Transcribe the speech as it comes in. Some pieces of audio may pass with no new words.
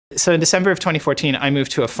So in December of 2014, I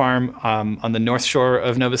moved to a farm on the north shore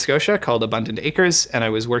of Nova Scotia called Abundant Acres, and I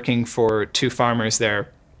was working for two farmers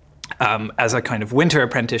there as a kind of winter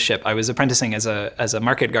apprenticeship. I was apprenticing as a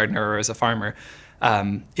market gardener or as a farmer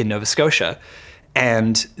in Nova Scotia.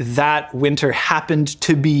 And that winter happened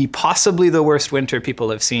to be possibly the worst winter people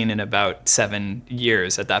have seen in about 7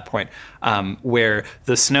 years at that point, where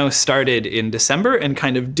the snow started in December and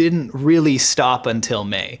kind of didn't really stop until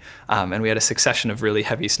May. And we had a succession of really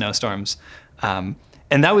heavy snowstorms. And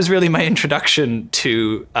that was really my introduction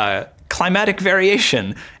to climatic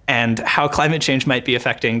variation and how climate change might be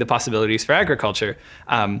affecting the possibilities for agriculture.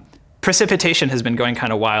 Precipitation has been going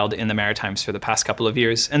kind of wild in the Maritimes for the past couple of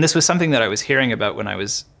years. And this was something that I was hearing about when I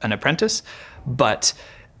was an apprentice, but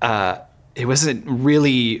it wasn't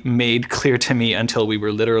really made clear to me until we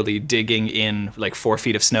were literally digging in like 4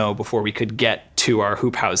 feet of snow before we could get to our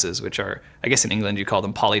hoop houses, which are, I guess in England you call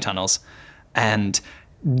them polytunnels. And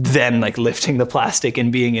then like lifting the plastic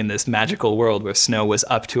and being in this magical world where snow was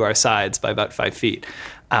up to our sides by about 5 feet.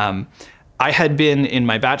 I had been in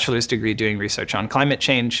my bachelor's degree doing research on climate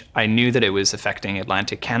change. I knew that it was affecting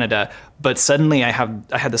Atlantic Canada, but suddenly I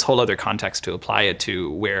had this whole other context to apply it to,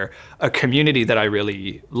 where a community that I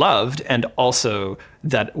really loved and also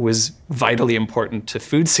that was vitally important to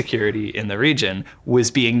food security in the region was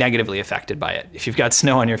being negatively affected by it. If you've got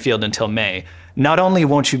snow on your field until May, not only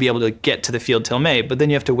won't you be able to get to the field till May, but then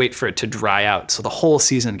you have to wait for it to dry out. So the whole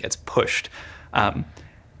season gets pushed.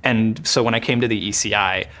 And so when I came to the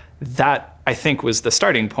ECI, that I think was the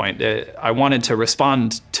starting point. I wanted to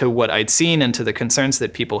respond to what I'd seen and to the concerns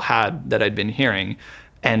that people had that I'd been hearing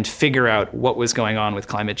and figure out what was going on with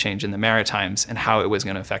climate change in the Maritimes and how it was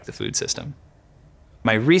going to affect the food system.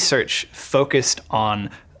 My research focused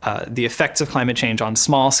on the effects of climate change on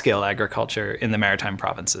small-scale agriculture in the maritime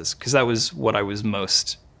provinces, because that was what I was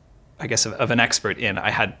most, I guess, of an expert in.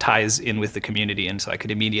 I had ties in with the community, and so I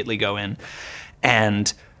could immediately go in.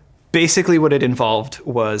 And basically what it involved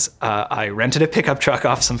was I rented a pickup truck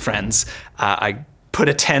off some friends. I put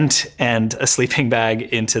a tent and a sleeping bag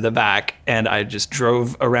into the back, and I just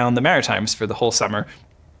drove around the Maritimes for the whole summer,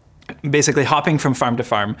 basically hopping from farm to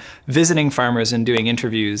farm, visiting farmers and doing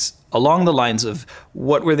interviews along the lines of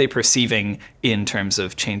what were they perceiving in terms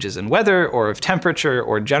of changes in weather or of temperature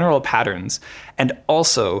or general patterns, and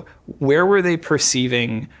also where were they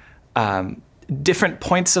perceiving different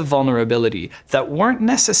points of vulnerability that weren't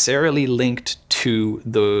necessarily linked to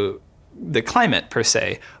the climate per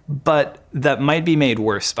se, but that might be made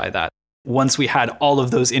worse by that. Once we had all of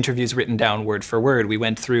those interviews written down word for word, we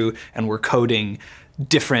went through and were coding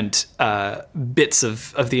different bits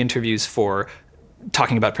of the interviews for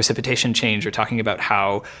talking about precipitation change or talking about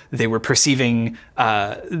how they were perceiving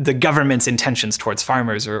the government's intentions towards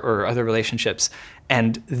farmers or other relationships.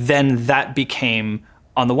 And then that became,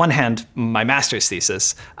 on the one hand, my master's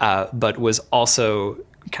thesis, but was also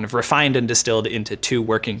kind of refined and distilled into 2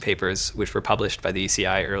 working papers, which were published by the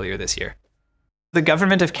ECI earlier this year. The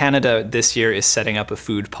government of Canada this year is setting up a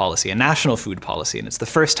food policy, a national food policy, and it's the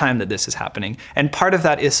first time that this is happening. And part of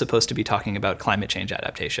that is supposed to be talking about climate change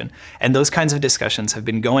adaptation. And those kinds of discussions have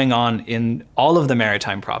been going on in all of the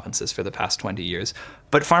maritime provinces for the past 20 years,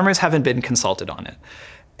 but farmers haven't been consulted on it.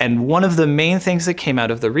 And one of the main things that came out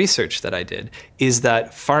of the research that I did is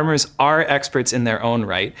that farmers are experts in their own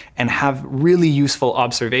right and have really useful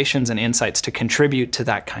observations and insights to contribute to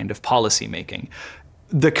that kind of policy making.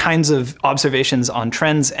 The kinds of observations on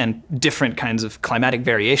trends and different kinds of climatic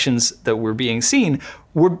variations that were being seen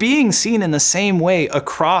in the same way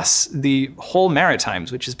across the whole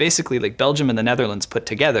Maritimes, which is basically like Belgium and the Netherlands put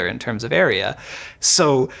together in terms of area.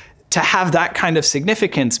 So to have that kind of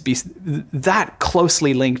significance be that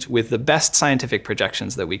closely linked with the best scientific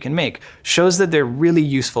projections that we can make shows that they're really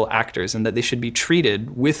useful actors and that they should be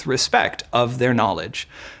treated with respect of their knowledge.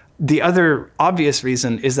 The other obvious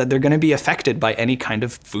reason is that they're going to be affected by any kind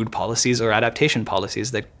of food policies or adaptation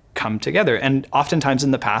policies that come together. And oftentimes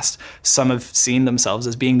in the past, some have seen themselves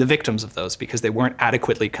as being the victims of those because they weren't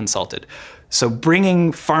adequately consulted. So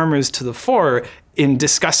bringing farmers to the fore in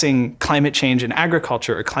discussing climate change in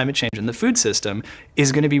agriculture or climate change in the food system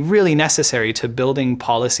is going to be really necessary to building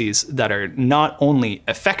policies that are not only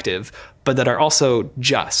effective, but that are also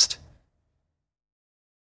just.